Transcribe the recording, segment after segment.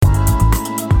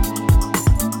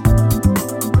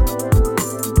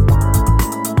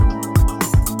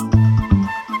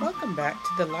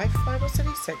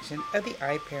of the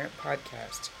iParent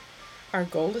podcast. Our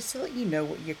goal is to let you know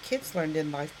what your kids learned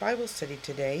in Life Bible Study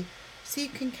today so you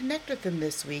can connect with them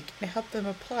this week and help them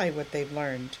apply what they've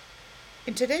learned.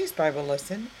 In today's Bible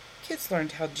lesson, kids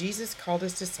learned how Jesus called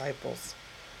his disciples.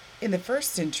 In the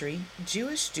first century,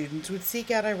 Jewish students would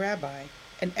seek out a rabbi,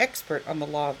 an expert on the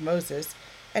law of Moses,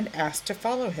 and ask to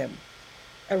follow him.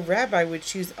 A rabbi would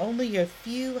choose only a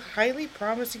few highly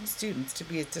promising students to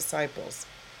be his disciples.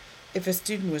 If a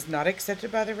student was not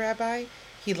accepted by the rabbi,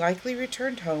 he likely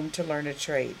returned home to learn a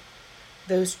trade.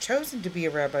 Those chosen to be a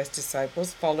rabbi's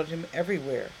disciples followed him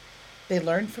everywhere. They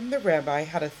learned from the rabbi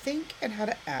how to think and how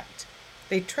to act.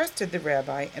 They trusted the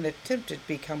rabbi and attempted to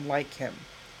become like him.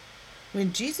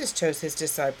 When Jesus chose his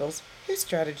disciples, his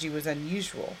strategy was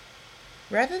unusual.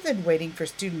 Rather than waiting for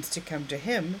students to come to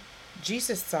him,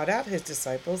 Jesus sought out his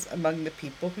disciples among the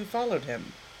people who followed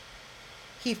him.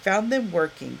 He found them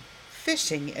working,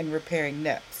 fishing, and repairing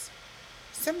nets.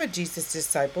 Some of Jesus'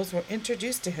 disciples were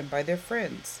introduced to him by their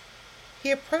friends.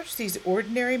 He approached these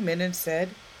ordinary men and said,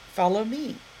 "Follow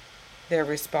me." Their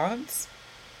response?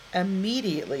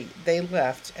 Immediately they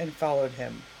left and followed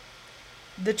him.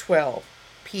 The 12: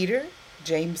 Peter,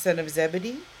 James son of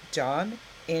Zebedee, John,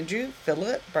 Andrew,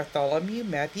 Philip, Bartholomew,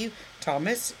 Matthew,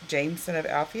 Thomas, James son of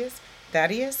Alphaeus,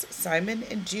 Thaddeus, Simon,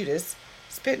 and Judas,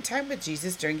 spent time with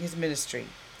Jesus during his ministry.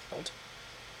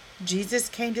 Jesus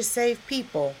came to save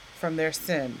people from their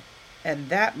sin, and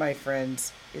that, my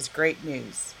friends, is great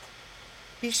news.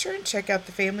 Be sure and check out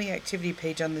the family activity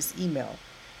page on this email.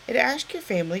 It asks your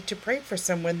family to pray for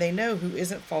someone they know who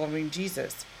isn't following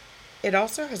Jesus. It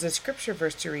also has a scripture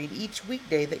verse to read each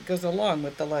weekday that goes along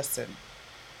with the lesson.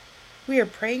 We are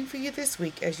praying for you this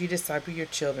week as you disciple your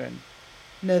children.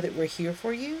 Know that we're here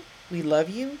for you, we love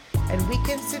you, and we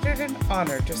consider it an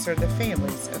honor to serve the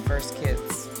families of First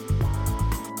Kids.